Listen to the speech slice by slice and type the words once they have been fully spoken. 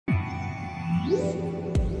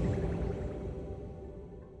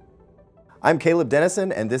I'm Caleb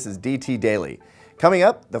Dennison, and this is DT Daily. Coming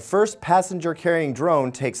up, the first passenger-carrying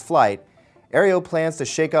drone takes flight, Aereo plans to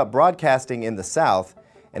shake up broadcasting in the South,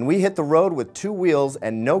 and we hit the road with 2 wheels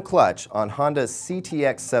and no clutch on Honda's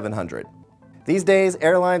CTX700. These days,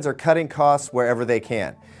 airlines are cutting costs wherever they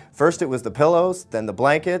can. First it was the pillows, then the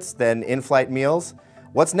blankets, then in-flight meals.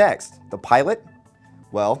 What's next? The pilot?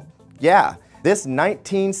 Well, yeah. This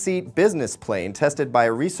 19-seat business plane, tested by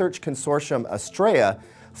research consortium Aereo,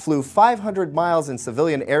 flew 500 miles in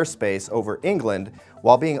civilian airspace over England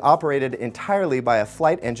while being operated entirely by a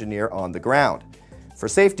flight engineer on the ground. For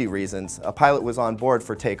safety reasons, a pilot was on board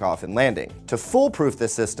for takeoff and landing. To foolproof the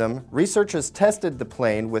system, researchers tested the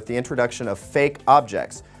plane with the introduction of fake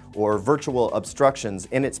objects, or virtual obstructions,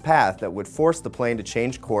 in its path that would force the plane to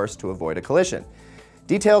change course to avoid a collision.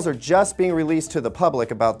 Details are just being released to the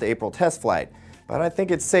public about the April test flight, but I think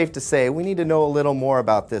it's safe to say we need to know a little more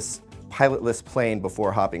about this pilotless plane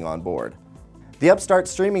before hopping on board. The upstart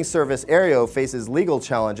streaming service Aereo faces legal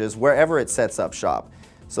challenges wherever it sets up shop,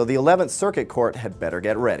 so the 11th Circuit Court had better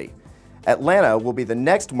get ready. Atlanta will be the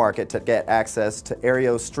next market to get access to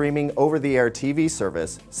Aereo's streaming over-the-air TV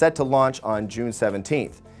service, set to launch on June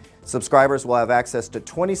 17th. Subscribers will have access to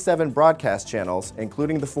 27 broadcast channels,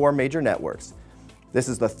 including the 4 major networks. This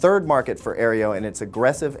is the 3rd market for Aereo in its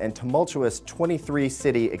aggressive and tumultuous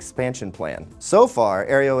 23-city expansion plan. So far,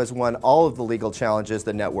 Aereo has won all of the legal challenges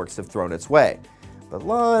the networks have thrown its way. But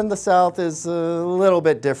law in the South is a little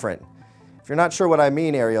bit different. If you're not sure what I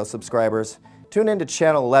mean, Aereo subscribers, tune in to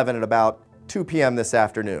Channel 11 at about 2 p.m. this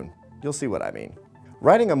afternoon. You'll see what I mean.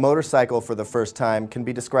 Riding a motorcycle for the first time can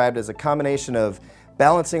be described as a combination of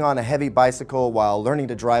balancing on a heavy bicycle while learning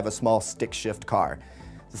to drive a small stick-shift car.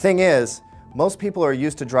 The thing is, most people are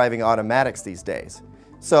used to driving automatics these days.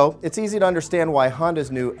 So it's easy to understand why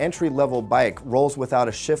Honda's new entry-level bike rolls without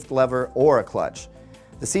a shift lever or a clutch.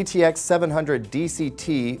 The CTX700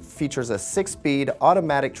 DCT features a 6-speed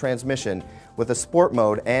automatic transmission with a sport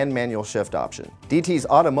mode and manual shift option. DT's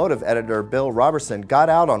automotive editor Bill Robertson got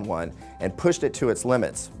out on one and pushed it to its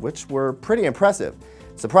limits, which were pretty impressive.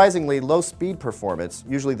 Surprisingly, low speed performance,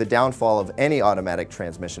 usually the downfall of any automatic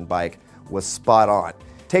transmission bike, was spot on.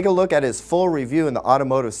 Take a look at his full review in the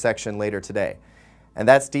automotive section later today. And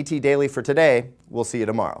that's DT Daily for today. We'll see you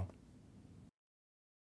tomorrow.